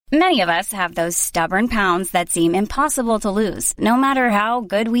Many of us have those stubborn pounds that seem impossible to lose, no matter how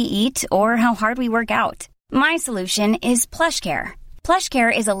good we eat or how hard we work out. My solution is PlushCare.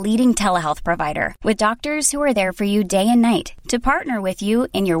 PlushCare is a leading telehealth provider with doctors who are there for you day and night to partner with you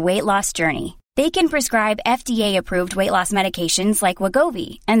in your weight loss journey. They can prescribe FDA-approved weight loss medications like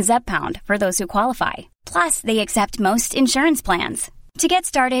Wegovy and Zepbound for those who qualify. Plus, they accept most insurance plans. To get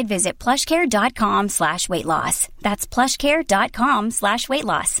started, visit plushcare.com/weightloss. That's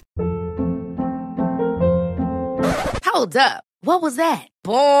plushcare.com/weightloss. Hold up. What was that?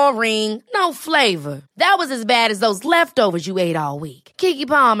 Boring. No flavor. That was as bad as those leftovers you ate all week. Keke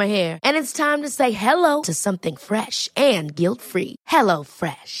Palmer here. And it's time to say hello to something fresh and guilt-free. Hello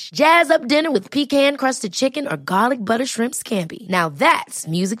Fresh. Jazz up dinner with pecan-crusted chicken or garlic butter shrimp scampi. Now that's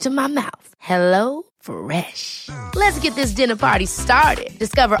music to my mouth. Hello Fresh. Let's get this dinner party started.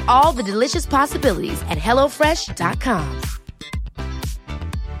 Discover all the delicious possibilities at HelloFresh.com.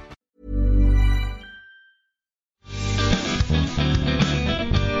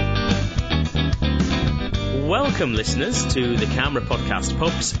 Welcome, listeners, to the Camera Podcast,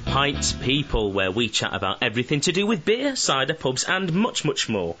 Pubs, Pints, People, where we chat about everything to do with beer, cider, pubs, and much, much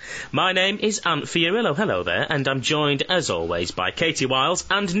more. My name is Ant Fiorillo, hello there, and I'm joined, as always, by Katie Wiles,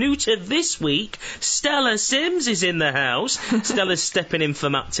 and new to this week, Stella Sims is in the house. Stella's stepping in for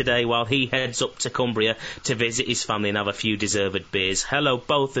Matt today while he heads up to Cumbria to visit his family and have a few deserved beers. Hello,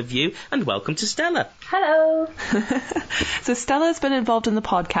 both of you, and welcome to Stella. Hello. So Stella's been involved in the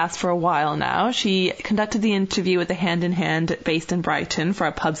podcast for a while now. She conducted the interview with the Hand in Hand based in Brighton for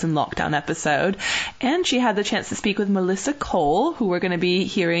our Pubs in Lockdown episode, and she had the chance to speak with Melissa Cole, who we're going to be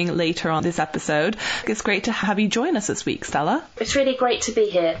hearing later on this episode. It's great to have you join us this week, Stella. It's really great to be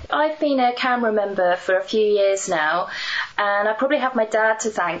here. I've been a Camera member for a few years now, and I probably have my dad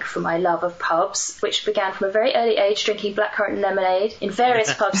to thank for my love of pubs, which began from a very early age drinking blackcurrant and lemonade in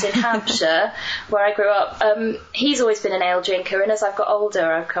various pubs in Hampshire, where I grew up. He's always been an ale drinker, and as I've got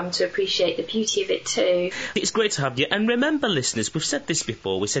older, I've come to appreciate the beauty of it too. It's great to have you. And remember, listeners, we've said this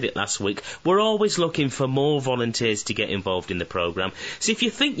before, we said it last week, we're always looking for more volunteers to get involved in the programme. So if you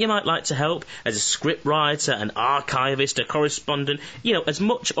think you might like to help as a script writer, an archivist, a correspondent, you know, as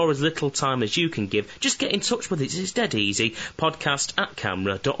much or as little time as you can give, just get in touch with us. It's dead easy.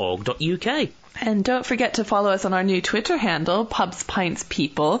 podcast@camera.org.uk. And don't forget to follow us on our new Twitter handle, Pubs, Pints,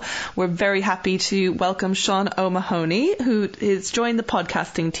 People. We're very happy to welcome Sean O'Mahony, who has joined the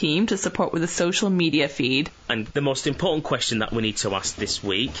podcasting team to support with a social media feed. And the most important question that we need to ask this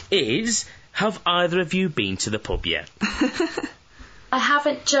week is, have either of you been to the pub yet? I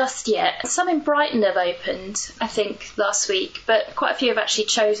haven't just yet. Some in Brighton have opened, I think, last week, but quite a few have actually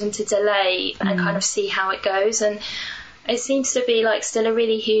chosen to delay and kind of see how it goes. And it seems to be like still a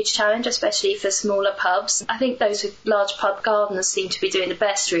really huge challenge, especially for smaller pubs. I think those with large pub gardens seem to be doing the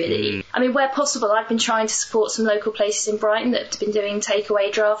best, really. I mean, where possible, I've been trying to support some local places in Brighton that have been doing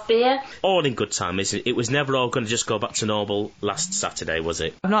takeaway draft beer. All in good time, isn't it? It was never all going to just go back to normal last Saturday, was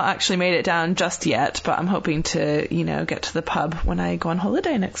it? I've not actually made it down just yet, but I'm hoping to, you know, get to the pub when I go on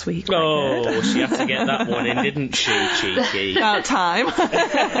holiday next week. Oh, she had to get that one in, didn't she, cheeky? About time.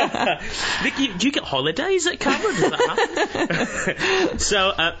 Vicky, do you get holidays at Camera? Does that happen?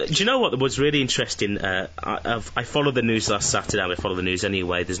 So, do you know what was really interesting? I followed the news last Saturday. I follow the news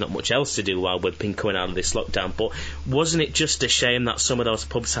anyway. There's not much else to do while we've been coming out of this lockdown. But wasn't it just a shame that some of those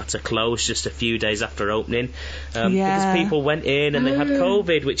pubs had to close just a few days after opening? Because people went in and they had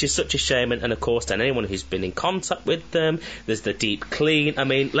COVID, which is such a shame. And of course, then anyone who's been in contact with them, there's the deep clean. I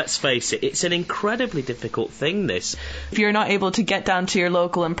mean, let's face it, it's an incredibly difficult thing, this. If you're not able to get down to your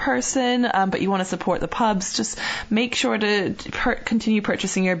local in person, but you want to support the pubs, just make sure to continue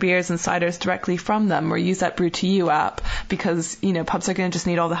purchasing your beers and ciders directly from them, or use that Brew to You app, because, you know, pubs are going to just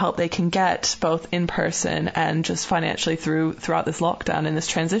need all the help they can get, both in person and just financially throughout this lockdown in this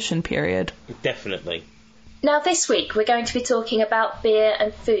transition period. Definitely. Now this week we're going to be talking about beer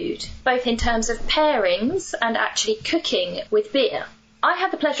and food, both in terms of pairings and actually cooking with beer. I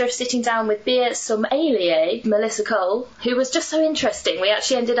had the pleasure of sitting down with beer sommelier Melissa Cole, who was just so interesting. We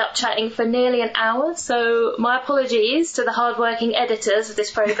actually ended up chatting for nearly an hour, so my apologies to the hard-working editors of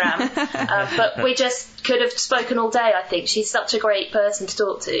this programme. But we just could have spoken all day, I think. She's such a great person to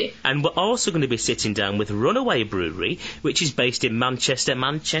talk to. And we're also going to be sitting down with Runaway Brewery, which is based in Manchester,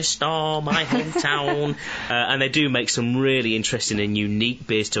 my hometown. And they do make some really interesting and unique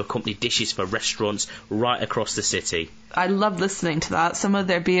beers to accompany dishes for restaurants right across the city. I love listening to that. Some of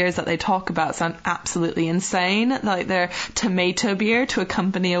their beers that they talk about sound absolutely insane, like their tomato beer to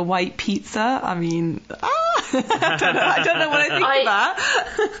accompany a white pizza. I mean, I don't know what I think of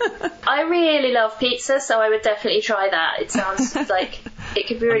that. I really love pizza, so I would definitely try that. It sounds like It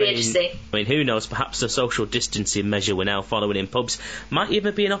could be really interesting. I mean, who knows, perhaps the social distancing measure we're now following in pubs might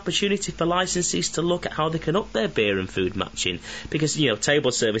even be an opportunity for licensees to look at how they can up their beer and food matching, because,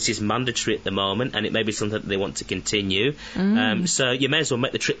 table service is mandatory at the moment, and it may be something that they want to continue. So you may as well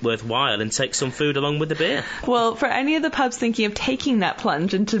make the trip worthwhile and take some food along with the beer. Well, for any of the pubs thinking of taking that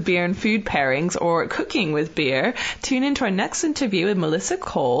plunge into beer and food pairings or cooking with beer, tune into our next interview with Melissa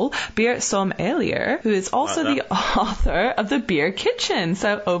Cole, beer sommelier, who is also the author of The Beer Kitchen.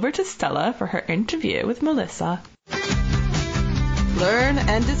 So over to Stella for her interview with Melissa. Learn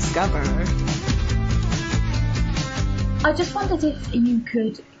and discover. I just wondered if you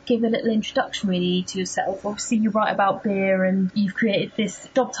could give a little introduction really to yourself. Obviously you write about beer and you've created this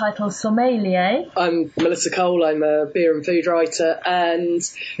job title, sommelier. I'm Melissa Cole, I'm a beer and food writer, and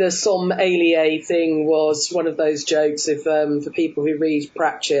the sommelier thing was one of those jokes. If for people who read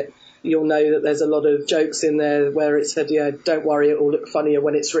Pratchett, you'll know that there's a lot of jokes in there where it said, don't worry, it will look funnier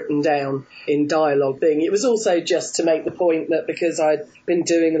when it's written down in dialogue thing. It was also just to make the point that because I'd been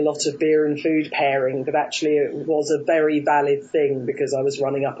doing a lot of beer and food pairing, that actually it was a very valid thing because I was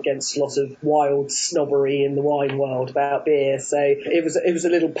running up against a lot of wild snobbery in the wine world about beer. So it was a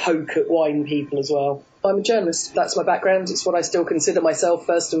little poke at wine people as well. I'm a journalist. That's my background. It's what I still consider myself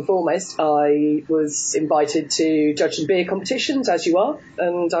first and foremost. I was invited to judging beer competitions, as you are,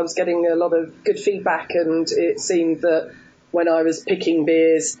 and I was getting a lot of good feedback, and it seemed that when I was picking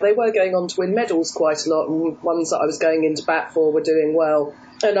beers, they were going on to win medals quite a lot, and ones that I was going into bat for were doing well.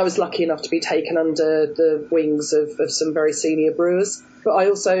 And I was lucky enough to be taken under the wings of some very senior brewers. But I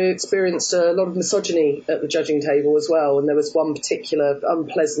also experienced a lot of misogyny at the judging table as well. And there was one particular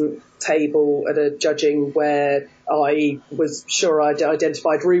unpleasant table at a judging where I was sure I'd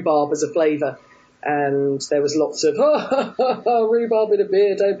identified rhubarb as a flavour. And there was lots of, rhubarb in a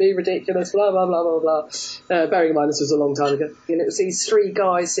beer, don't be ridiculous, blah, blah, blah, blah, blah. Bearing in mind this was a long time ago. And it was these three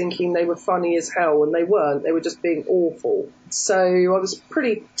guys thinking they were funny as hell, and they weren't. They were just being awful. So I was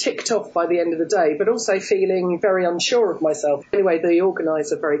pretty ticked off by the end of the day, but also feeling very unsure of myself. Anyway, the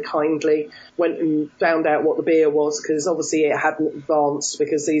organiser very kindly went and found out what the beer was, because obviously it hadn't advanced,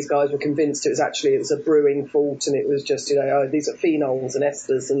 because these guys were convinced it was a brewing fault, and it was just, these are phenols and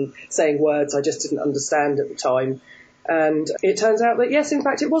esters and saying words I just didn't understand at the time. And it turns out that, yes, in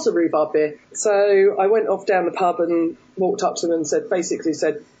fact, it was a rhubarb beer. So I went off down the pub and walked up to them and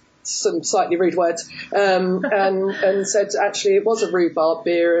said some slightly rude words, and said actually it was a rhubarb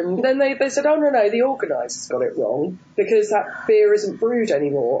beer. And then they said, oh, no, the organisers got it wrong, because that beer isn't brewed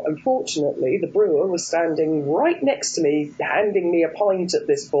anymore. Unfortunately, the brewer was standing right next to me, handing me a pint at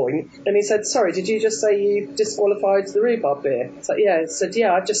this point, and he said, sorry, did you just say you disqualified the rhubarb beer? I said, yeah. He said,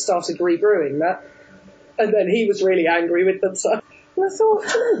 yeah, I just started rebrewing that. And then he was really angry with them. So, and I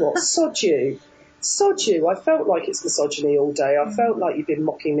thought, you know what, sod you. I felt like it's misogyny all day. I felt like you've been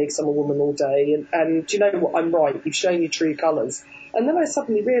mocking me because I'm a woman all day. And do you know what? I'm right. You've shown your true colours. And then I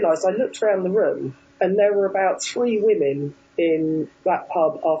suddenly realised, I looked around the room and there were about 3 women in that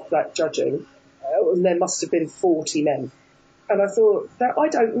pub after that judging. And there must have been 40 men. And I thought, that I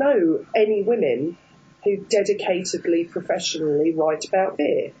don't know any women who dedicatedly, professionally write about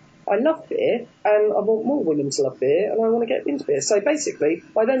beer. I love beer, and I want more women to love beer, and I want to get into beer. So basically,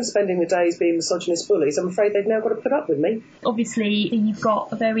 by them spending the days being misogynist bullies, I'm afraid they've now got to put up with me. Obviously, you've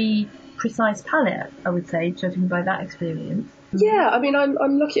got a very precise palate, I would say, judging by that experience. Yeah, I mean, I'm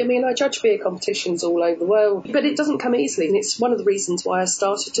lucky. I mean, I judge beer competitions all over the world, but it doesn't come easily. And it's one of the reasons why I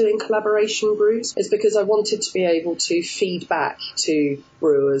started doing collaboration brews, is because I wanted to be able to feed back to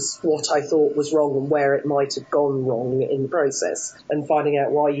brewers what I thought was wrong and where it might have gone wrong in the process. And finding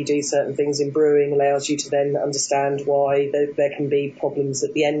out why you do certain things in brewing allows you to then understand why there can be problems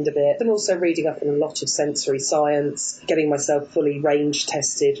at the end of it. And also reading up on a lot of sensory science, getting myself fully range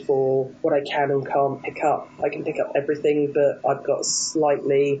tested for what I can and can't pick up. I can pick up everything, but I've got a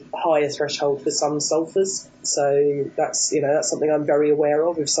slightly higher threshold for some sulphurs. So that's something I'm very aware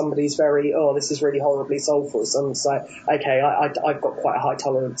of. If somebody's very, this is really horribly sulphurous, I'm just like, okay, I've got quite a high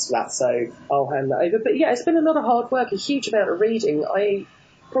tolerance for that, so I'll hand that over. But yeah, it's been a lot of hard work, a huge amount of reading. I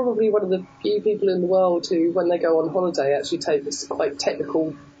probably one of the few people in the world who, when they go on holiday, actually take quite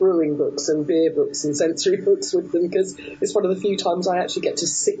technical brewing books and beer books and sensory books with them, because it's one of the few times I actually get to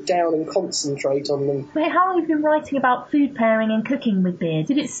sit down and concentrate on them. Wait, how long have you been writing about food pairing and cooking with beer?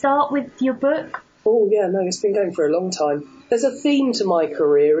 Did it start with your book? Oh, yeah, no, it's been going for a long time. There's a theme to my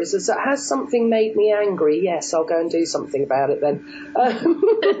career, is that has something made me angry? Yes, I'll go and do something about it then.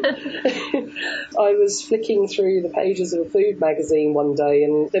 I was flicking through the pages of a food magazine one day,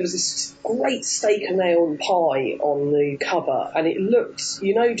 and there was this great steak and ale pie on the cover, and it looked,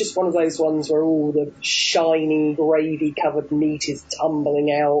 just one of those ones where all the shiny, gravy-covered meat is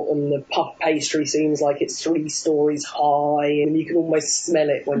tumbling out, and the puff pastry seems like it's 3 stories high, and you can almost smell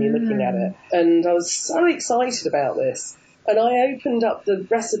it when you're looking at it. And I was so excited about this. And I opened up the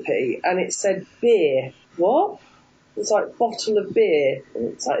recipe and it said beer. What? It's like bottle of beer. And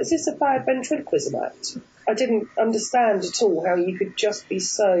it's like, is this a bad ventriloquism act? I didn't understand at all how you could just be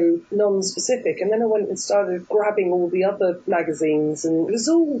so non-specific. And then I went and started grabbing all the other magazines, and it was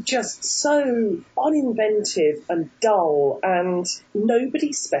all just so uninventive and dull, and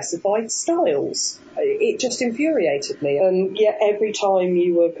nobody specified styles. It just infuriated me. And yet every time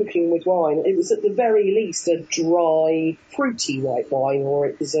you were cooking with wine, it was at the very least a dry, fruity white wine, or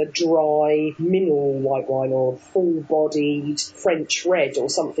it was a dry, mineral white wine, or a full-bodied French red or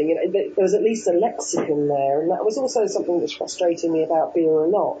something. There was at least a lexicon there, and that was also something that was frustrating me about beer a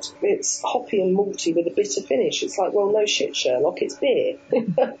lot. It's hoppy and malty with a bitter finish. It's like, well, no shit, Sherlock, it's beer.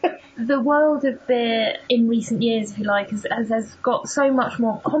 The world of beer in recent years, if you like, has got so much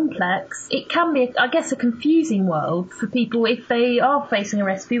more complex. It can be, I guess, a confusing world for people if they are facing a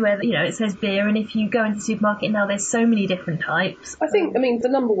recipe where, it says beer, and if you go into the supermarket now, there's so many different types. I think, the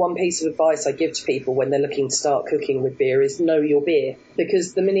number one piece of advice I give to people when they're looking to start cooking with beer is know your beer.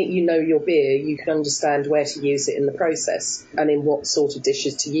 Because the minute you know your beer, you can understand where to use it in the process and in what sort of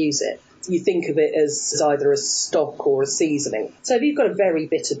dishes to use it. You think of it as either a stock or a seasoning. So if you've got a very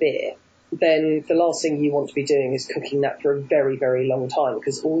bitter beer, then the last thing you want to be doing is cooking that for a very, very long time,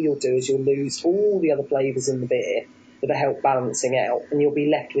 because all you'll do is you'll lose all the other flavours in the beer that are help balancing out, and you'll be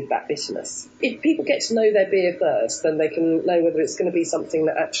left with that bitterness. If people get to know their beer first, then they can know whether it's going to be something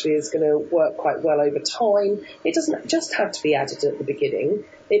that actually is going to work quite well over time. It doesn't just have to be added at the beginning.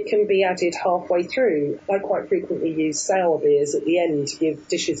 It can be added halfway through. I quite frequently use sour beers at the end to give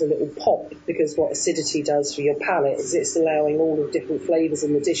dishes a little pop, because what acidity does for your palate is it's allowing all the different flavours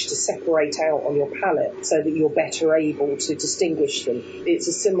in the dish to separate out on your palate so that you're better able to distinguish them. It's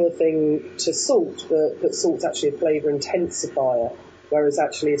a similar thing to salt, but salt's actually a flavour intensifier, whereas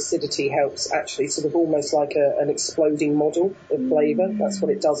actually acidity helps actually sort of almost like an exploding model of flavour. That's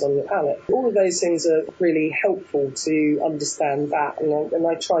what it does on your palate. All of those things are really helpful to understand that, and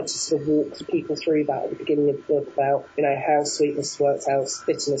I tried to sort of walk people through that at the beginning of the book about, how sweetness works, how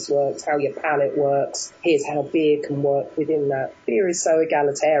bitterness works, how your palate works. Here's how beer can work within that. Beer is so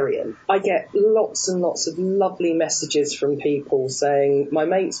egalitarian. I get lots and lots of lovely messages from people saying, my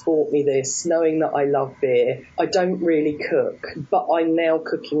mates bought me this knowing that I love beer. I don't really cook, but I'm now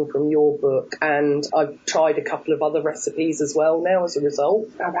cooking from your book, and I've tried a couple of other recipes as well now as a result.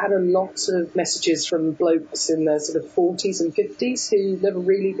 I've had a lot of messages from blokes in their sort of 40s and 50s who've never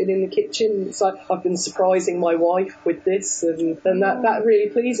really been in the kitchen. It's like, I've been surprising my wife with this, and that really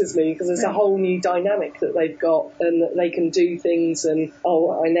pleases me, because there's a whole new dynamic that they've got, and that they can do things, and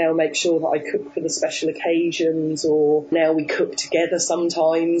I now make sure that I cook for the special occasions, or now we cook together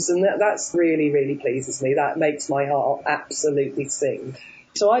sometimes, and that's really, really pleases me. That makes my heart absolutely sing.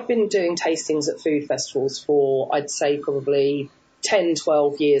 So I've been doing tastings at food festivals for, I'd say, probably 10,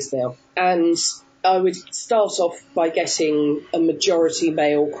 12 years now. And I would start off by getting a majority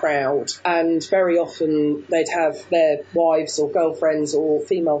male crowd, and very often they'd have their wives or girlfriends or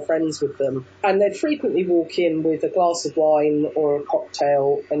female friends with them, and they'd frequently walk in with a glass of wine or a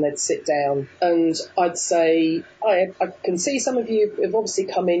cocktail, and they'd sit down, and I'd say, I can see some of you have obviously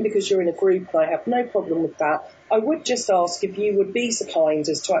come in because you're in a group, and I have no problem with that. I would just ask if you would be so kind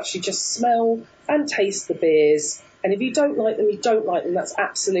as to actually just smell and taste the beers. And if you don't like them, you don't like them, that's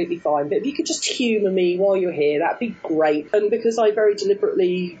absolutely fine. But if you could just humour me while you're here, that'd be great. And because I very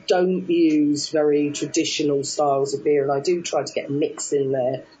deliberately don't use very traditional styles of beer, and I do try to get a mix in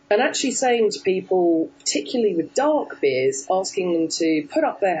there, and actually saying to people, particularly with dark beers, asking them to put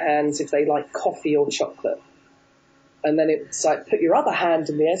up their hands if they like coffee or chocolate. And then it's like, put your other hand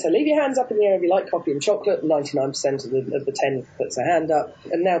in the air. So leave your hands up in the air if you like coffee and chocolate. 99% of the 10 puts their hand up.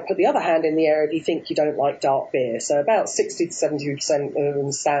 And now put the other hand in the air if you think you don't like dark beer. So about 60 to 70% of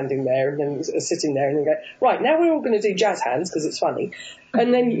them standing there and then sitting there and then go, right, now we're all going to do jazz hands because it's funny.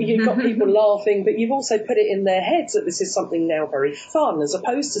 And then you've got people laughing, but you've also put it in their heads that this is something now very fun, as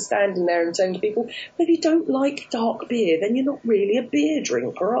opposed to standing there and saying to people, well, if you don't like dark beer, then you're not really a beer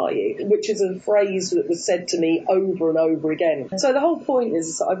drinker, are you? Which is a phrase that was said to me over and over again. So the whole point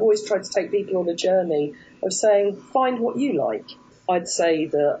is that I've always tried to take people on a journey of saying, find what you like. I'd say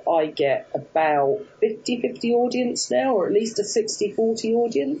that I get about 50-50 audience now, or at least a 60-40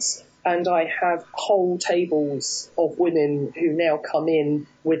 audience. And I have whole tables of women who now come in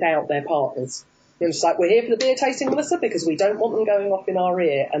without their partners. And it's like, we're here for the beer tasting, Melissa, because we don't want them going off in our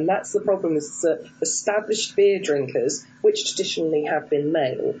ear. And that's the problem, is that established beer drinkers, which traditionally have been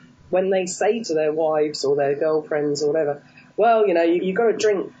male, when they say to their wives or their girlfriends or whatever, well, you've got to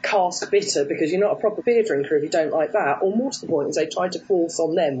drink cask bitter because you're not a proper beer drinker if you don't like that. Or more to the point is they try to force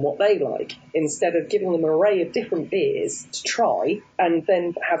on them what they like instead of giving them an array of different beers to try and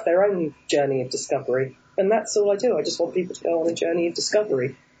then have their own journey of discovery. And that's all I do. I just want people to go on a journey of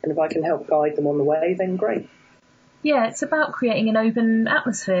discovery. And if I can help guide them on the way, then great. Yeah, it's about creating an open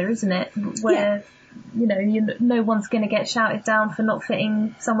atmosphere, isn't it? Where, no one's going to get shouted down for not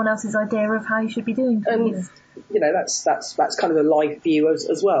fitting someone else's idea of how you should be doing things. That's kind of a life view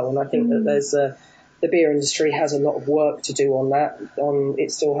as well. And I think that there's the beer industry has a lot of work to do on that.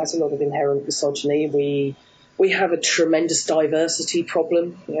 It still has a lot of inherent misogyny. We have a tremendous diversity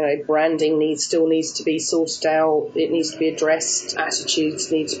problem. Branding still needs to be sorted out. It needs to be addressed.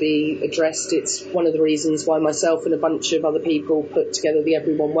 Attitudes need to be addressed. It's one of the reasons why myself and a bunch of other people put together the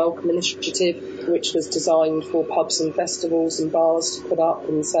Everyone Welcome initiative, which was designed for pubs and festivals and bars to put up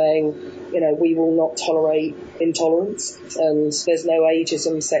and saying, we will not tolerate intolerance, and there's no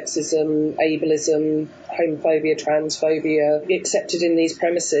ageism, sexism, ableism, homophobia, transphobia accepted in these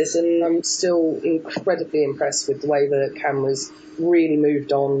premises. And I'm still incredibly impressed with the way that Cameras really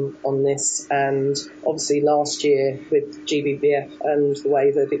moved on this, and obviously last year with GBBF and the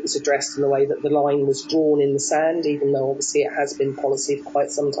way that it was addressed and the way that the line was drawn in the sand, even though obviously it has been policy for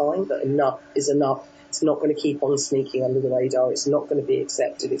quite some time, but enough is enough. It's not going to keep on sneaking under the radar. It's not going to be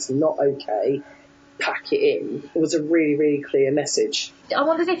accepted. It's not okay. Pack it in. It was a really, really clear message. I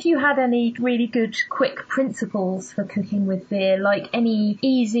wondered if you had any really good, quick principles for cooking with beer, like any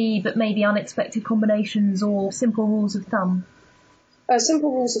easy but maybe unexpected combinations or simple rules of thumb.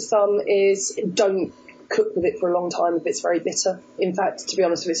 Simple rules of thumb is don't cook with it for a long time if it's very bitter. In fact, to be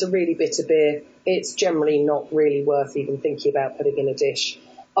honest, if it's a really bitter beer, it's generally not really worth even thinking about putting in a dish.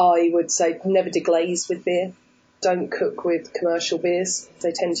 I would say never deglaze with beer. Don't cook with commercial beers.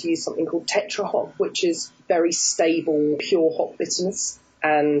 They tend to use something called Tetra hop, which is very stable, pure hop bitterness.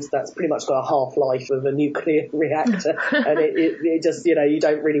 And that's pretty much got a half-life of a nuclear reactor. And it just, you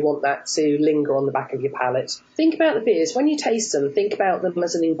don't really want that to linger on the back of your palate. Think about the beers. When you taste them, think about them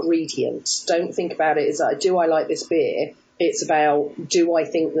as an ingredient. Don't think about it as, do I like this beer? It's about, do I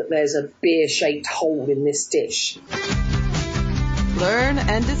think that there's a beer-shaped hole in this dish? Learn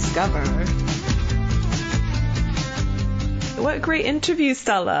and discover. What a great interview,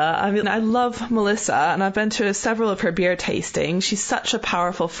 Stella. I mean, I love Melissa, and I've been to several of her beer tastings. She's such a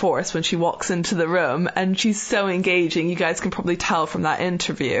powerful force when she walks into the room, and she's so engaging. You guys can probably tell from that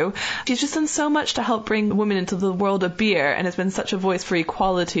interview. She's just done so much to help bring women into the world of beer, and has been such a voice for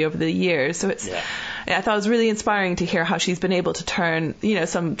equality over the years. So I thought it was really inspiring to hear how she's been able to turn,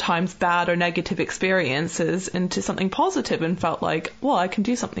 sometimes bad or negative experiences into something positive, and felt like, well, I can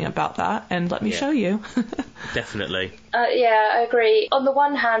do something about that, and let me show you. Definitely. Yeah, I agree. On the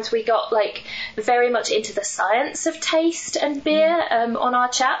one hand, we got very much into the science of taste and beer on our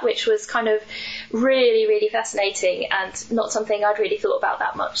chat, which was kind of really, really fascinating and not something I'd really thought about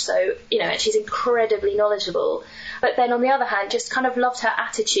that much. So, and she's incredibly knowledgeable. But then on the other hand, just kind of loved her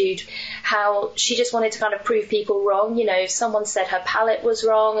attitude, how she just wanted to kind of prove people wrong. Someone said her palate was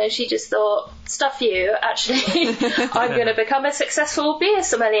wrong and she just thought, stuff you, actually, I'm going to become a successful beer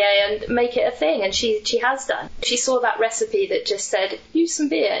sommelier and make it a thing. And she has done. She saw that recipe that just said, use some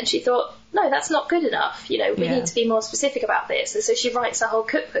beer. And she thought, no, that's not good enough. We need to be more specific about this. And so she writes a whole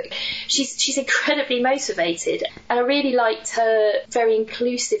cookbook. She's incredibly motivated. And I really liked her very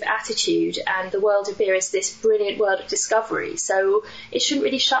inclusive attitude. And the world of beer is this brilliant world of discovery. So it shouldn't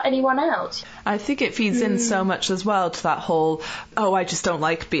really shut anyone out. I think it feeds in so much as well to that whole, I just don't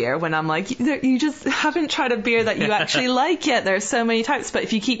like beer. When I'm like, you just haven't tried a beer that you actually like yet. There's so many types. But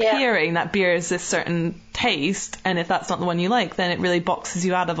if you keep hearing that beer is this certain taste, and if that's not the one you like, then it really boxes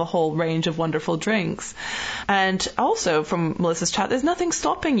you out of a whole range of wonderful drinks. And also from Melissa's chat, there's nothing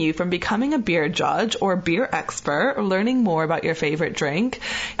stopping you from becoming a beer judge or beer expert or learning more about your favorite drink.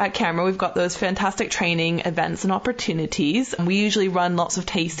 At Camera, we've got those fantastic training events and opportunities, and we usually run lots of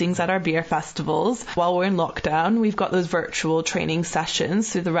tastings at our beer festivals. While we're in lockdown, we've got those virtual training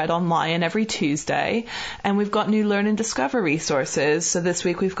sessions through the Red On Lion every Tuesday, and we've got new learn and discover resources. So this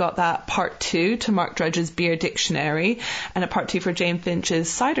week we've got that part 2 to Mark Drudge's Beer Dictionary and a part 2 for Jane Finch's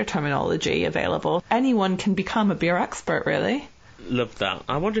cider terminology available. Anyone can become a beer expert, really. Love that.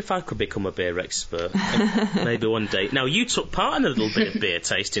 I wonder if I could become a beer expert. Maybe one day. Now, you took part in a little bit of beer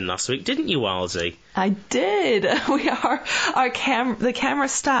tasting last week, didn't you, Walsey? I did. The camera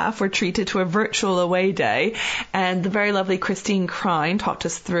staff were treated to a virtual away day, and the very lovely Christine Crine talked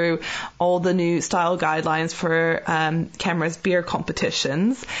us through all the new style guidelines for Camera's beer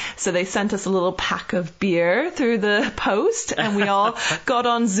competitions. So they sent us a little pack of beer through the post, and we all got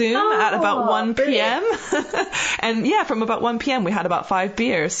on Zoom at about 1 p.m. And yeah, from about 1 p.m. we had about 5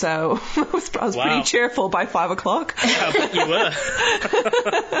 beers, so I was pretty cheerful by 5 o'clock. I bet you were.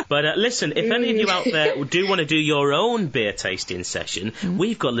 But listen, if any of you out there do want to do your own beer tasting session,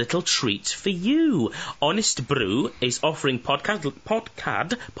 we've got a little treat for you. Honest Brew is offering podcast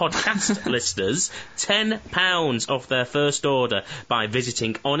listeners £10 off their first order by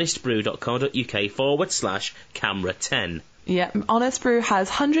visiting honestbrew.co.uk/camera10. Yeah, Honest Brew has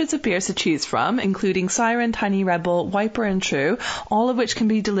hundreds of beers to choose from, including Siren, Tiny Rebel, Wiper and True, all of which can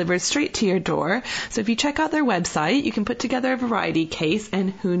be delivered straight to your door. So if you check out their website, you can put together a variety case, and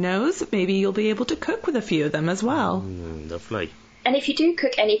who knows, maybe you'll be able to cook with a few of them as well. Lovely. And if you do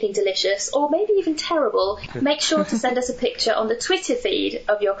cook anything delicious, or maybe even terrible, make sure to send us a picture on the Twitter feed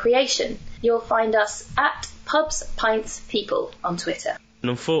of your creation. You'll find us at Pubs, Pints, People on Twitter. And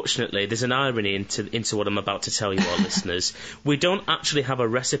unfortunately, there's an irony into what I'm about to tell you, our listeners. We don't actually have a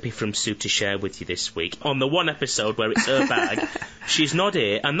recipe from Sue to share with you this week. On the one episode where it's her bag, she's not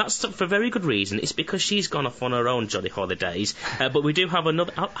here, and that's for very good reason. It's because she's gone off on her own jolly holidays. But we do have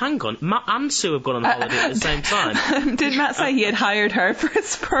another... hang on, Matt and Sue have gone on holiday at the same time. Did Matt say he had hired her for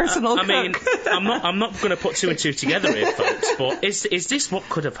his personal cook? I mean, I'm not going to put two and two together here, folks, but is this what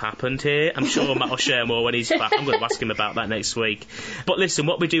could have happened here? I'm sure Matt will share more when he's back. I'm going to ask him about that next week. But listen,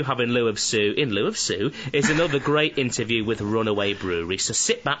 what we do have in lieu of Sue, is another great interview with Runaway Brewery. So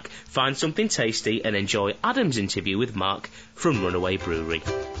sit back, find something tasty, and enjoy Adam's interview with Mark from Runaway Brewery.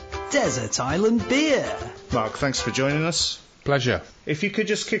 Desert Island Beer. Mark, thanks for joining us. Pleasure. If you could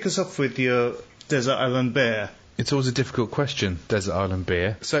just kick us off with your Desert Island Beer. It's always a difficult question, Desert Island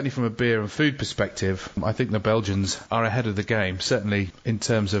Beer. Certainly from a beer and food perspective, I think the Belgians are ahead of the game, certainly in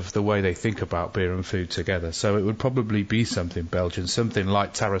terms of the way they think about beer and food together. So it would probably be something Belgian, something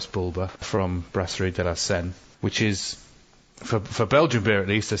like Taras Bulba from Brasserie de la Seine, which is, for Belgian beer at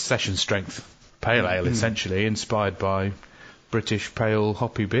least, a session strength pale ale, essentially, inspired by British pale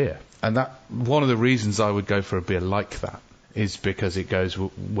hoppy beer. And that one of the reasons I would go for a beer like that is because it goes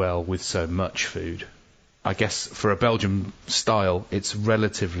well with so much food. I guess for a Belgian style, it's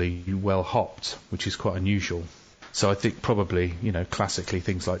relatively well hopped, which is quite unusual. So I think probably, classically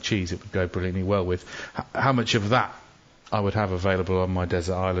things like cheese, it would go brilliantly well with. How much of that I would have available on my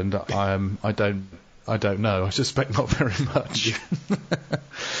desert island, I don't know. I suspect not very much.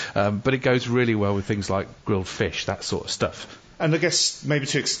 But it goes really well with things like grilled fish, that sort of stuff. And I guess maybe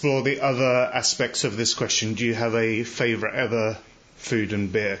to explore the other aspects of this question, do you have a favourite ever food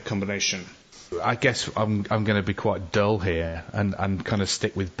and beer combination? I guess I'm going to be quite dull here and kind of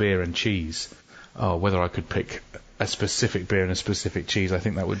stick with beer and cheese. Whether I could pick a specific beer and a specific cheese, I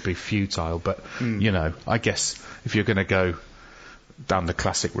think that would be futile. But, I guess if you're going to go down the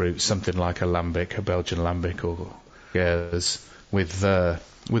classic route, something like a lambic, a Belgian lambic, or with a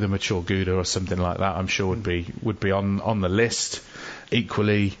mature Gouda or something like that, I'm sure would be on the list.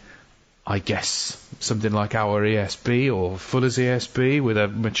 Equally, I guess something like our ESB or Fuller's ESB with a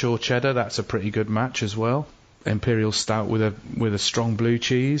mature cheddar, that's a pretty good match as well. Imperial stout with a strong blue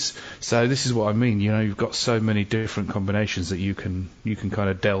cheese. So this is what I mean, you've got so many different combinations that you can kind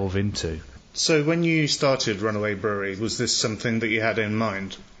of delve into. So when you started Runaway Brewery, was this something that you had in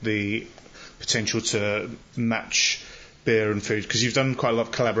mind, the potential to match beer and food? Because you've done quite a lot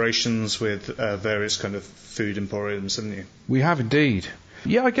of collaborations with various kind of food emporiums, haven't you? We have indeed.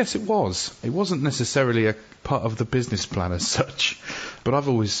 Yeah, I guess it was. It wasn't necessarily a part of the business plan as such, but I've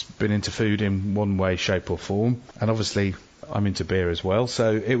always been into food in one way, shape or form, and obviously I'm into beer as well,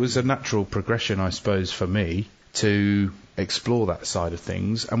 so it was a natural progression, I suppose, for me to explore that side of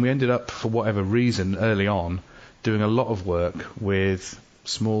things, and we ended up, for whatever reason, early on, doing a lot of work with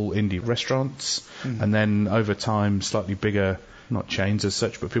small indie restaurants, and then over time, slightly bigger, not chains as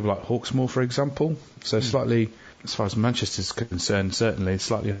such, but people like Hawksmoor, for example, so slightly... As far as Manchester's concerned, certainly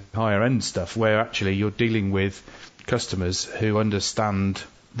slightly higher end stuff where actually you're dealing with customers who understand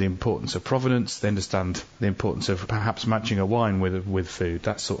the importance of provenance, they understand the importance of perhaps matching a wine with food,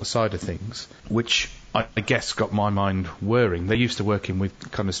 that sort of side of things, which I guess got my mind whirring. They're used to working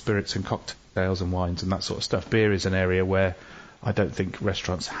with kind of spirits and cocktails and wines and that sort of stuff. Beer is an area where I don't think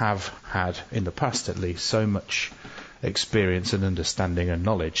restaurants have had, in the past at least, so much experience and understanding and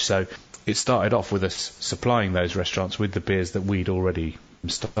knowledge. So it started off with us supplying those restaurants with the beers that we'd already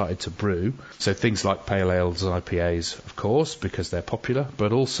started to brew. So things like pale ales and IPAs, of course, because they're popular,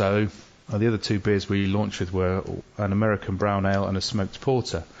 but also the other two beers we launched with were an American brown ale and a smoked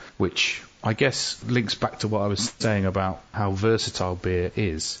porter, which I guess links back to what I was saying about how versatile beer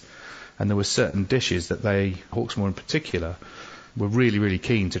is. And there were certain dishes that Hawksmoor in particular, were really, really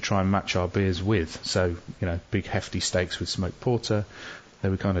keen to try and match our beers with. So, big hefty steaks with smoked porter. They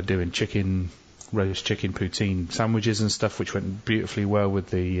were kind of doing roast chicken poutine sandwiches and stuff, which went beautifully well with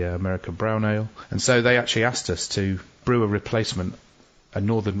the American brown ale. And so they actually asked us to brew a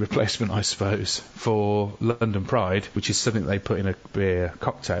northern replacement, I suppose, for London Pride, which is something they put in a beer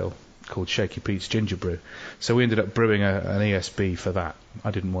cocktail called Shaky Pete's Ginger Brew. So we ended up brewing an ESB for that.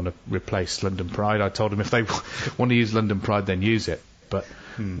 I didn't want to replace London Pride. I told them if they want to use London Pride, then use it. But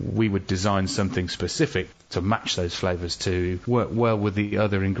we would design something specific to match those flavours to work well with the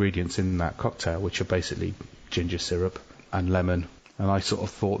other ingredients in that cocktail, which are basically ginger syrup and lemon. And I sort of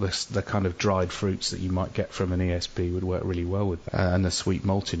thought the kind of dried fruits that you might get from an ESB would work really well with that, and the sweet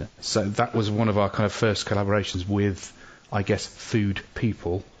maltiness. So that was one of our kind of first collaborations with, I guess, food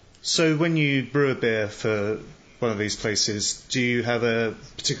people. So when you brew a beer for one of these places, do you have a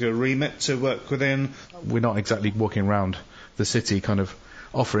particular remit to work within? We're not exactly walking around the city kind of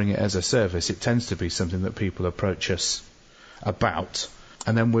offering it as a service. It tends to be something that people approach us about,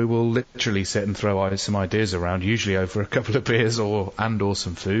 and then we will literally sit and throw some ideas around, usually over a couple of beers or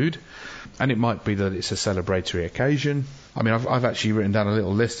some food. And it might be that it's a celebratory occasion. I mean, I've actually written down a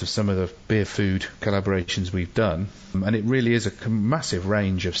little list of some of the beer food collaborations we've done, and it really is a massive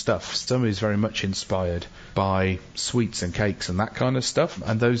range of stuff. Some is very much inspired by sweets and cakes and that kind of stuff,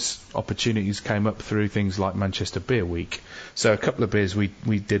 and those opportunities came up through things like Manchester Beer Week. So a couple of beers we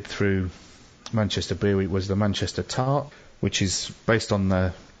did through Manchester Beer Week was the Manchester Tart, which is based on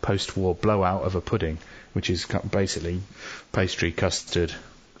the post-war blowout of a pudding, which is basically pastry, custard,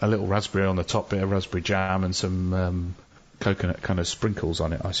 a little raspberry on the top, bit of raspberry jam, and some coconut kind of sprinkles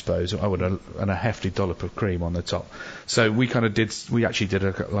on it, I suppose, and a hefty dollop of cream on the top. So we actually did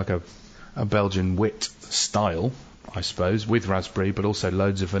a Belgian wit style, I suppose, with raspberry, but also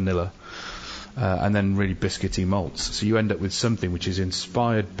loads of vanilla, and then really biscuity malts. So you end up with something which is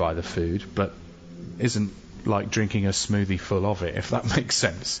inspired by the food, but isn't like drinking a smoothie full of it, if that makes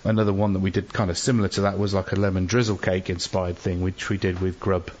sense. Another one that we did kind of similar to that was like a lemon drizzle cake inspired thing, which we did with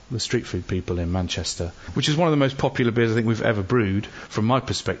Grub, the street food people in Manchester, which is one of the most popular beers I think we've ever brewed. From my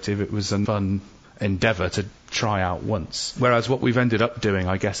perspective, it was a fun endeavour to try out once. Whereas what we've ended up doing,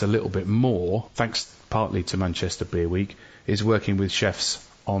 I guess, a little bit more, thanks partly to Manchester Beer Week, is working with chefs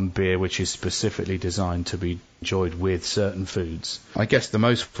on beer which is specifically designed to be enjoyed with certain foods. I guess the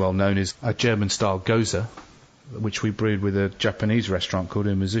most well known is a German-style Goza, which we brewed with a Japanese restaurant called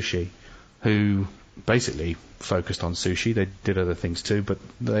Umazushi, who basically focused on sushi. They did other things too, but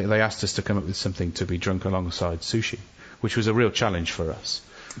they asked us to come up with something to be drunk alongside sushi, which was a real challenge for us,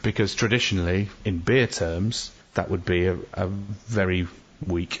 because traditionally, in beer terms, that would be a very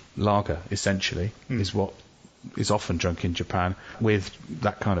weak lager, essentially, is what is often drunk in Japan with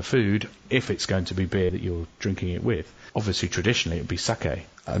that kind of food, if it's going to be beer that you're drinking it with. Obviously, traditionally, it would be sake,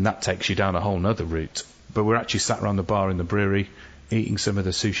 and that takes you down a whole nother route. But we're actually sat around the bar in the brewery, eating some of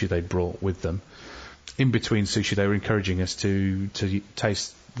the sushi they brought with them. In between sushi, they were encouraging us to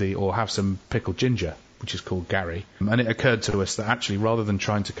taste or have some pickled ginger, which is called Gary. And it occurred to us that actually, rather than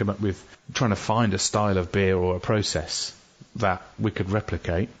trying to find a style of beer or a process that we could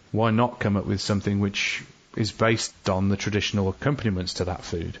replicate, why not come up with something which is based on the traditional accompaniments to that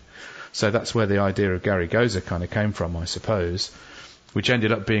food? So that's where the idea of Gary Goza kind of came from, I suppose, which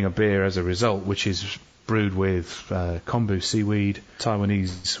ended up being a beer as a result, which is brewed with kombu seaweed,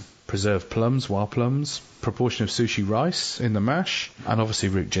 Taiwanese preserved plums, wild plums, proportion of sushi rice in the mash, and obviously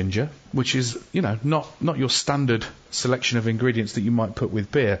root ginger, which is, not your standard selection of ingredients that you might put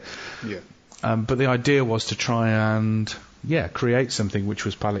with beer. Yeah. But the idea was to try and, create something which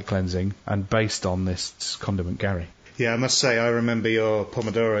was palate cleansing and based on this condiment Gary. Yeah, I must say, I remember your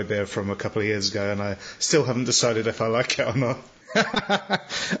Pomodoro beer from a couple of years ago, and I still haven't decided if I like it or not.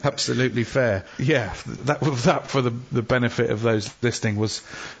 Absolutely fair. Yeah, that for the benefit of those listening was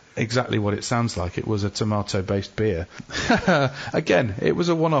exactly what it sounds like. It was a tomato-based beer. Again, it was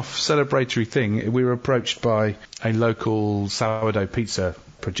a one-off celebratory thing. We were approached by a local sourdough pizza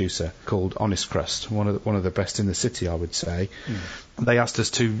producer called Honest Crust, one of the best in the city, I would say. They asked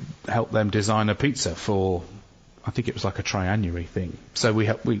us to help them design a pizza for I think it was like a triannuary thing. So we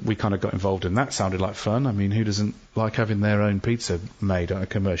kind of got involved in that. Sounded like fun. I mean, who doesn't like having their own pizza made on a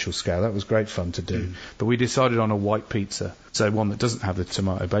commercial scale? That was great fun to do. But we decided on a white pizza, so one that doesn't have the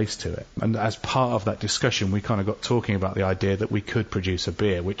tomato base to it. And as part of that discussion, we kind of got talking about the idea that we could produce a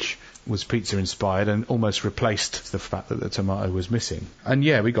beer which was pizza inspired and almost replaced the fact that the tomato was missing. And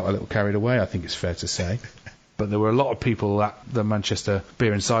yeah, we got a little carried away, I think it's fair to say. But there were a lot of people at the Manchester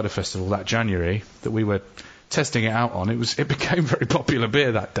Beer and Cider Festival that January that we were testing it out on. It became very popular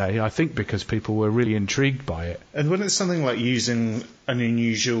beer that day, I think, because people were really intrigued by it. And when it's something like using an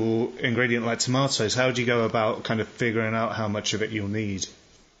unusual ingredient like tomatoes, how do you go about kind of figuring out how much of it you'll need?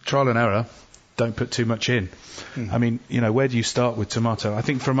 Trial and error. Don't put too much in. I mean, where do you start with tomato? I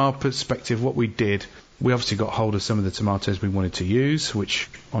think from our perspective, what we did, we obviously got hold of some of the tomatoes we wanted to use, which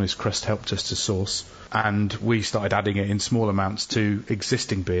Honest Crust helped us to source. And we started adding it in small amounts to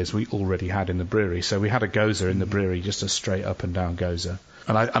existing beers we already had in the brewery. So we had a goza in the brewery, just a straight up and down goza.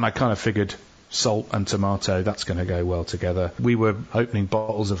 And I kind of figured salt and tomato, that's going to go well together. We were opening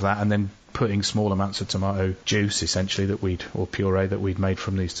bottles of that and then putting small amounts of tomato juice, essentially, or puree that we'd made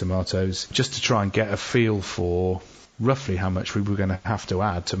from these tomatoes, just to try and get a feel for roughly how much we were going to have to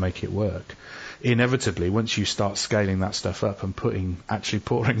add to make it work. Inevitably, once you start scaling that stuff up and pouring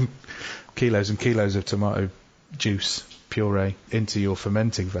kilos and kilos of tomato juice puree into your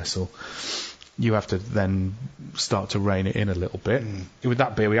fermenting vessel, you have to then start to rein it in a little bit. With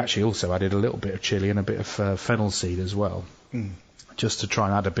that beer, we actually also added a little bit of chili and a bit of fennel seed as well, just to try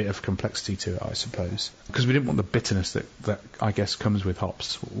and add a bit of complexity to it, I suppose. Because we didn't want the bitterness that I guess comes with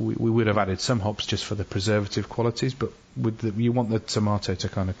hops. We would have added some hops just for the preservative qualities, but you want the tomato to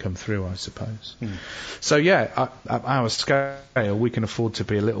kind of come through, I suppose. So yeah, at our scale, we can afford to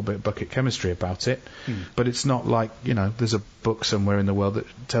be a little bit bucket chemistry about it, but it's not like, there's a book somewhere in the world that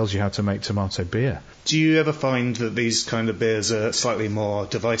tells you how to make tomato beer. Do you ever find that these kind of beers are slightly more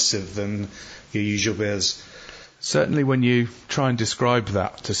divisive than your usual beers? Certainly when you try and describe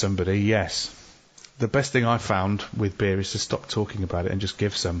that to somebody, yes. The best thing I found with beer is to stop talking about it and just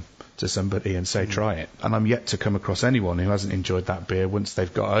give some to somebody and say, try it. And I'm yet to come across anyone who hasn't enjoyed that beer once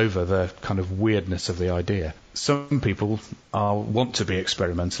they've got over the kind of weirdness of the idea. Some people want to be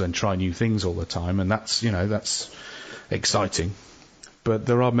experimental and try new things all the time, and that's exciting. But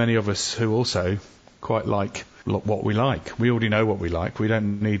there are many of us who also quite like what we like. We already know what we like. We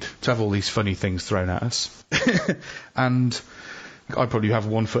don't need to have all these funny things thrown at us. And I probably have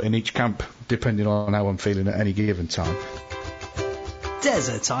one foot in each camp, depending on how I'm feeling at any given time.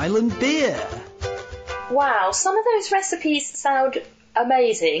 Desert Island Beer. Wow, some of those recipes sound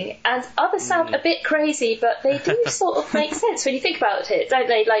amazing, and others sound a bit crazy, but they do sort of make sense when you think about it, don't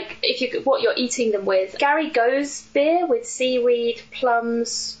they? Like, what you're eating them with. Gary Go's beer with seaweed,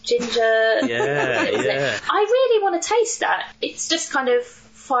 plums, ginger. Yeah. I really want to taste that. It's just kind of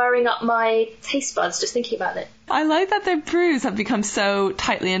firing up my taste buds just thinking about it. I like that their brews have become so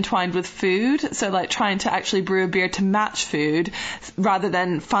tightly entwined with food, so like trying to actually brew a beer to match food rather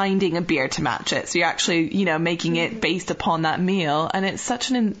than finding a beer to match it. So you're actually, making it based upon that meal, and it's such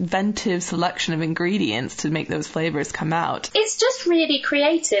an inventive selection of ingredients to make those flavors come out. It's just really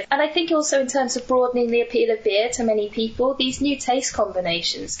creative, and I think also in terms of broadening the appeal of beer to many people, these new taste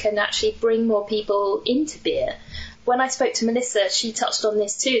combinations can actually bring more people into beer. When I spoke to Melissa, she touched on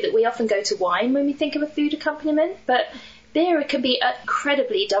this too, that we often go to wine when we think of a food accompaniment, but beer can be an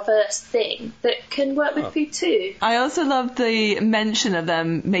incredibly diverse thing that can work with food too. I also love the mention of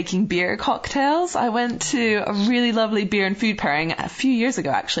them making beer cocktails. I went to a really lovely beer and food pairing a few years ago,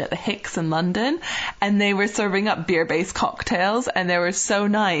 actually, at the Hicks in London, and they were serving up beer-based cocktails, and they were so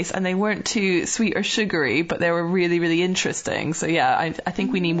nice, and they weren't too sweet or sugary, but they were really, really interesting. So yeah, I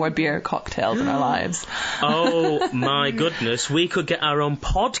think we need more beer cocktails in our lives. Oh my goodness, we could get our own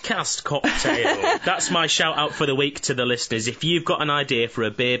podcast cocktail. That's my shout out for the week to the listeners. If you've got an idea for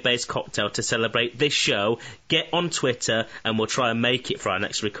a beer-based cocktail to celebrate this show, get on Twitter and we'll try and make it for our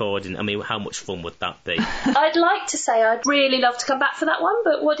next recording. I mean, how much fun would that be? I'd like to say I'd really love to come back for that one,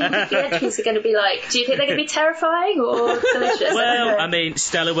 but what do you think the entries are going to be like? Do you think they're going to be terrifying or delicious? Well, I mean,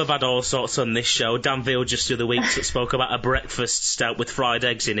 Stella, we've had all sorts on this show. Dan Veal just the other week spoke about a breakfast stout with fried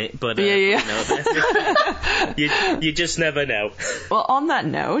eggs in it, but you just never know. Well, on that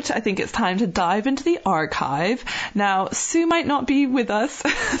note, I think it's time to dive into the archive. Now, Sue might not be with us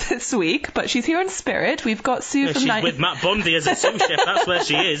this week, but she's here in spirit. We've got Sue from... She's with Matt Bundy as a sous chef. That's where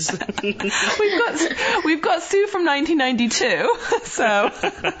she is. We've got Sue from 1992, so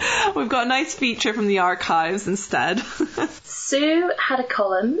we've got a nice feature from the archives instead. Sue had a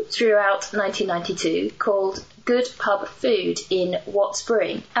column throughout 1992 called Good Pub Food in What's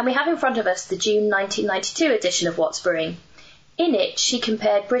Brewing. And we have in front of us the June 1992 edition of What's Brewing. In it, she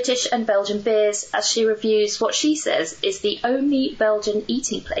compared British and Belgian beers as she reviews what she says is the only Belgian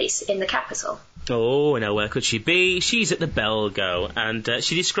eating place in the capital. Oh, now where could she be? She's at the Belgo, and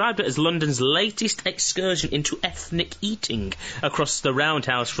she described it as London's latest excursion into ethnic eating across the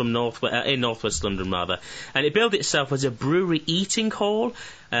Roundhouse from in northwest London, rather. And it billed itself as a brewery eating hall,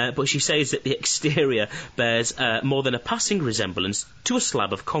 but she says that the exterior bears more than a passing resemblance to a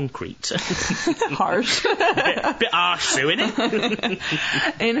slab of concrete. Harsh. bit harsh, Sue,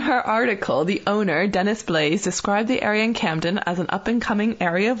 innit? In her article, the owner, Dennis Blaze, described the area in Camden as an up-and-coming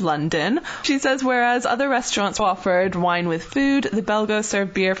area of London. She says whereas other restaurants offered wine with food, the Belgo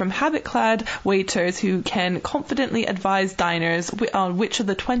served beer from habit-clad waiters who can confidently advise diners on which of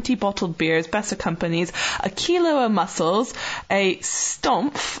the 20 bottled beers best accompanies a kilo of mussels, a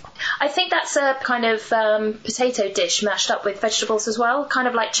stomp. I think that's a kind of potato dish mashed up with vegetables as well, kind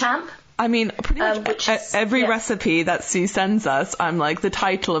of like champ. I mean, pretty much every recipe that Sue sends us, I'm like, the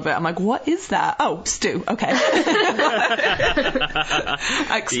title of it, I'm like, what is that? Oh, stew. Okay.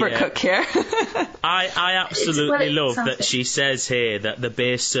 Expert cook here. I absolutely love that she says here that the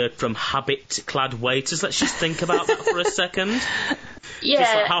beer served from habit-clad waiters. Let's just think about that for a second. Yeah.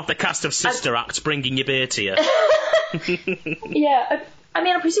 Just like half the cast of Sister Act bringing your beer to you. Yeah. I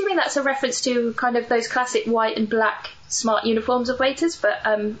mean, I'm presuming that's a reference to kind of those classic white and black smart uniforms of waiters, but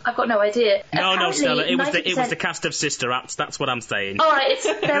I've got no idea. No, Stella, it was the cast of Sister Acts, that's what I'm saying. All right,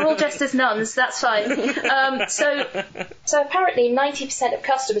 they're all dressed as nuns, that's fine. So apparently 90% of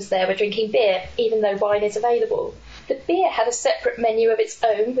customers there were drinking beer, even though wine is available. The beer had a separate menu of its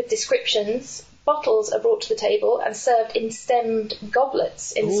own with descriptions. Bottles are brought to the table and served in stemmed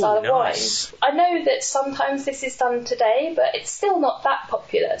goblets in the style of nice. wine. I know that sometimes this is done today, but it's still not that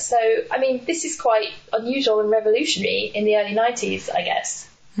popular. So, I mean, this is quite unusual and revolutionary in the early 90s, I guess.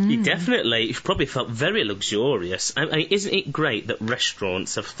 You definitely probably felt very luxurious. I mean, isn't it great that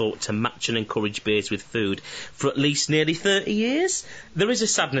restaurants have thought to match and encourage beers with food for at least nearly 30 years? There is a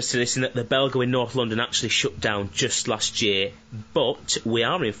sadness to this in that the Belgo in North London actually shut down just last year, but we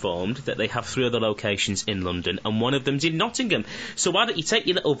are informed that they have 3 other locations in London, and one of them's in Nottingham. So why don't you take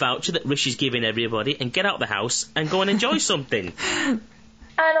your little voucher that Rishi's giving everybody and get out the house and go and enjoy something? And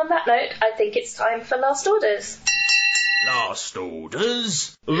on that note, I think it's time for Last Orders. Last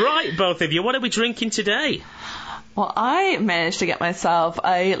orders. Right, both of you, what are we drinking today? Well, I managed to get myself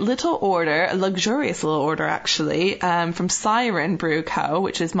a little order, a luxurious little order actually, from Siren Brew Co.,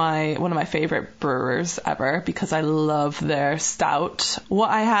 which is one of my favourite brewers ever because I love their stout. What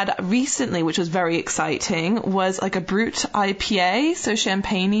I had recently, which was very exciting, was like a Brut IPA, so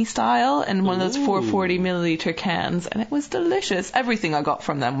champagne-y style, in one of those 440ml cans, and it was delicious. Everything I got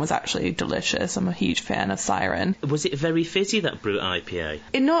from them was actually delicious. I'm a huge fan of Siren. Was it very fizzy, that Brut IPA?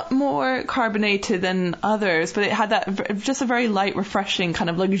 Not more carbonated than others, but it had that just a very light, refreshing, kind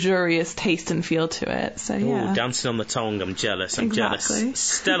of luxurious taste and feel to it. So yeah. Ooh, dancing on the tongue. I'm jealous. Exactly.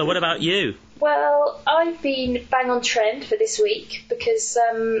 Stella, what about you? Well, I've been bang on trend for this week because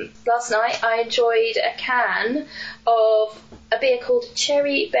last night I enjoyed a can of a beer called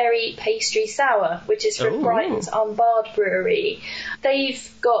Cherry Berry Pastry Sour, which is from Brighton's Unbarred Brewery.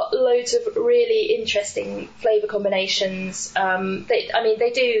 They've got loads of really interesting flavour combinations.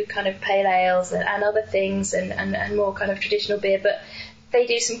 They do kind of pale ales and other things and more kind of traditional beer, but they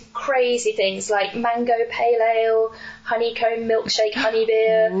do some crazy things like mango pale ale, honeycomb milkshake honey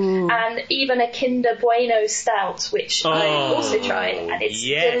beer, and even a Kinder Bueno stout, which I also tried, and it's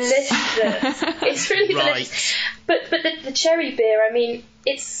delicious. It's really delicious. But the cherry beer, I mean,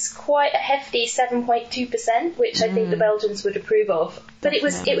 it's quite a hefty 7.2%, which I think the Belgians would approve of. But it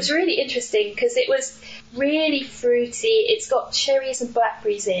was really interesting because it was really fruity. It's got cherries and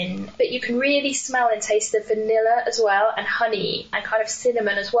blackberries in, but you can really smell and taste the vanilla as well, and honey, and kind of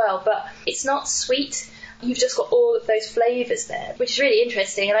cinnamon as well. But it's not sweet. You've just got all of those flavours there, which is really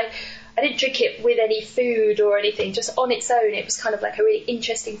interesting. And I didn't drink it with any food or anything, just on its own. It was kind of like a really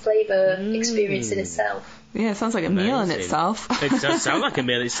interesting flavour experience in itself. Yeah, it sounds like a meal in itself. It does sound like a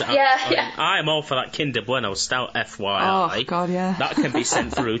meal in itself. I am all for that Kinder Bueno stout, FYI. Oh, God, yeah. That can be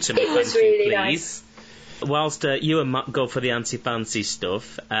sent through to me, it was really nice. Whilst you and Matt go for the anti-fancy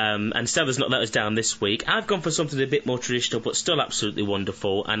stuff, and Stella's not let us down this week, I've gone for something a bit more traditional but still absolutely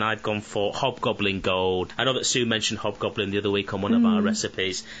wonderful, and I've gone for Hobgoblin Gold. I know that Sue mentioned Hobgoblin the other week on one of our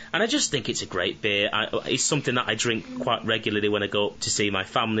recipes, and I just think it's a great beer. It's something that I drink quite regularly when I go up to see my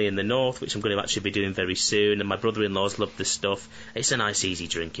family in the north, which I'm going to actually be doing very soon, and my brother-in-laws love the stuff. It's a nice, easy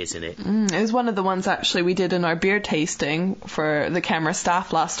drink, isn't it? It was one of the ones, actually, we did in our beer tasting for the camera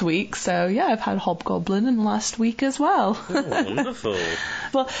staff last week, so yeah, I've had Hobgoblin, in the last week as well. Oh, wonderful.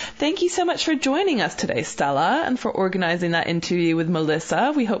 Well, thank you so much for joining us today, Stella, and for organising that interview with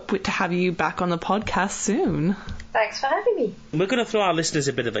Melissa. We hope to have you back on the podcast soon. Thanks for having me. We're going to throw our listeners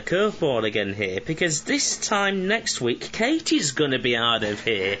a bit of a curveball again here, because this time next week, Katie's going to be out of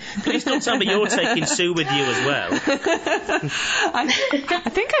here. Please don't tell me you're taking Sue with you as well. I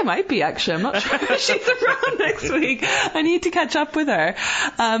think I might be, actually. I'm not sure if she's around next week. I need to catch up with her.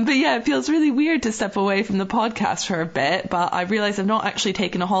 But yeah, it feels really weird to step away from the podcast for a bit, but I realise I've not actually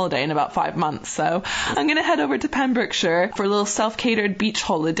taken a holiday in about 5 months, so I'm going to head over to Pembrokeshire for a little self-catered beach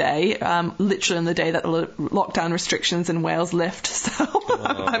holiday, literally on the day that the lockdown restrictions in Wales lift, so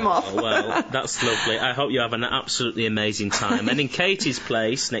I'm off. Well, that's lovely. I hope you have an absolutely amazing time. And in Katie's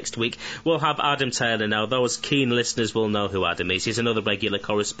place next week, we'll have Adam Taylor. Now, those keen listeners will know who Adam is. He's another regular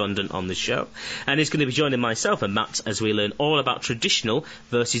correspondent on the show. And he's going to be joining myself and Matt as we learn all about traditional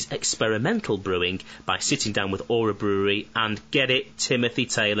versus experimental brewing by sitting down with Aura Brewery and, get it, Timothy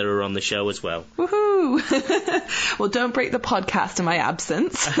Taylor are on the show as well. Woohoo! Well, don't break the podcast in my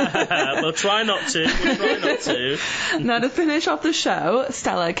absence. We'll try not to. Now, to finish off the show,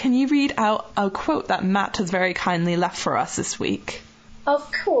 Stella, can you read out a quote that Matt has very kindly left for us this week?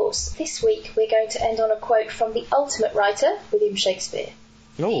 Of course. This week we're going to end on a quote from the ultimate writer, William Shakespeare.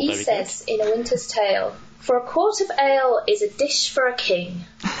 He says in A Winter's Tale, "For a quart of ale is a dish for a king."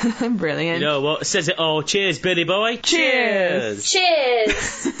 Brilliant. You know what? Says it all. Cheers, Billy boy. Cheers.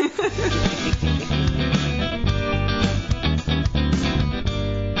 Cheers.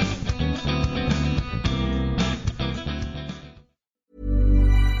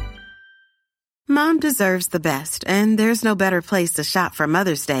 Mom deserves the best, and there's no better place to shop for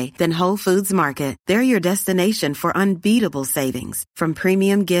Mother's Day than Whole Foods Market. They're your destination for unbeatable savings, from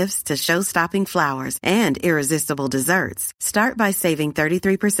premium gifts to show-stopping flowers and irresistible desserts. Start by saving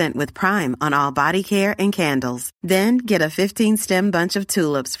 33% with Prime on all body care and candles. Then get a 15-stem bunch of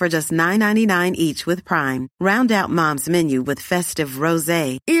tulips for just $9.99 each with Prime. Round out Mom's menu with festive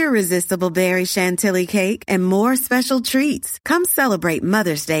rosé, irresistible berry chantilly cake, and more special treats. Come celebrate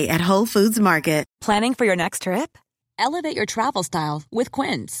Mother's Day at Whole Foods Market. Planning for your next trip? Elevate your travel style with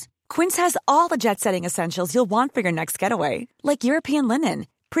Quince. Quince has all the jet-setting essentials you'll want for your next getaway, like European linen,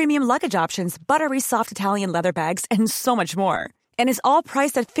 premium luggage options, buttery soft Italian leather bags, and so much more. And is all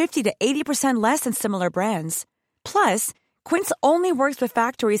priced at 50 to 80% less than similar brands. Plus, Quince only works with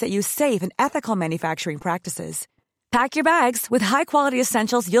factories that use safe and ethical manufacturing practices. Pack your bags with high-quality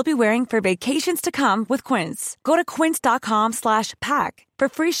essentials you'll be wearing for vacations to come with Quince. Go to quince.com/pack for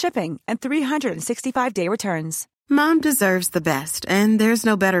free shipping and 365-day returns. Mom deserves the best, and there's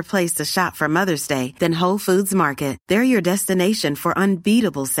no better place to shop for Mother's Day than Whole Foods Market. They're your destination for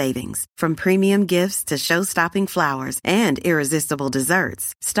unbeatable savings, from premium gifts to show-stopping flowers and irresistible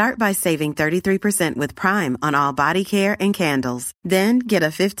desserts. Start by saving 33% with Prime on all body care and candles. Then get a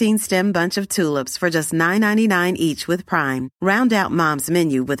 15-stem bunch of tulips for just $9.99 each with Prime. Round out Mom's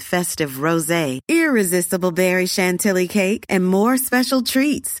menu with festive rosé, irresistible berry chantilly cake, and more special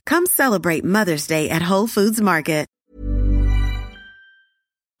treats. Come celebrate Mother's Day at Whole Foods Market.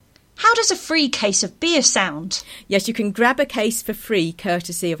 How does a free case of beer sound? Yes, you can grab a case for free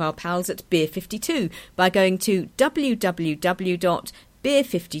courtesy of our pals at Beer 52 by going to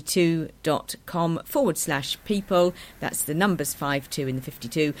www.beer52.com/people. That's the numbers 52 in the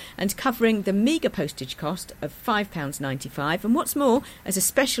 52, and covering the meagre postage cost of £5.95. And what's more, as a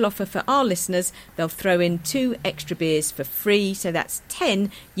special offer for our listeners, they'll throw in 2 extra beers for free, so that's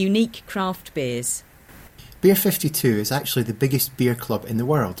 10 unique craft beers. Beer 52 is actually the biggest beer club in the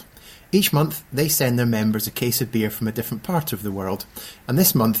world. Each month, they send their members a case of beer from a different part of the world, and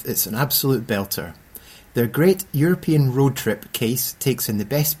this month it's an absolute belter. Their Great European Road Trip case takes in the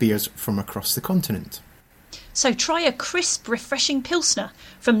best beers from across the continent. So try a crisp, refreshing Pilsner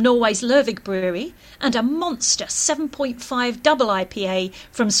from Norway's Lervig Brewery and a monster 7.5 double IPA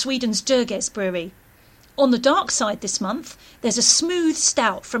from Sweden's Dörges Brewery. On the dark side this month, there's a smooth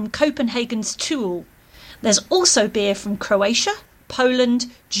stout from Copenhagen's Tuul. There's also beer from Croatia,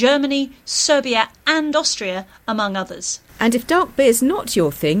 Poland, Germany, Serbia and Austria, among others. And if dark beer's not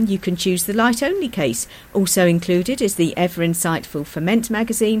your thing, you can choose the light-only case. Also included is the ever-insightful Ferment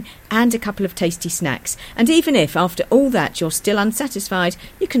magazine and a couple of tasty snacks. And even if, after all that, you're still unsatisfied,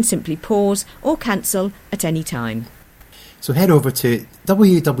 you can simply pause or cancel at any time. So head over to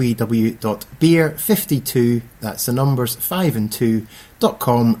www.beer52, that's the numbers 5 and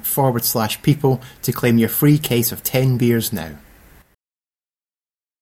 2.com/people to claim your free case of 10 beers now.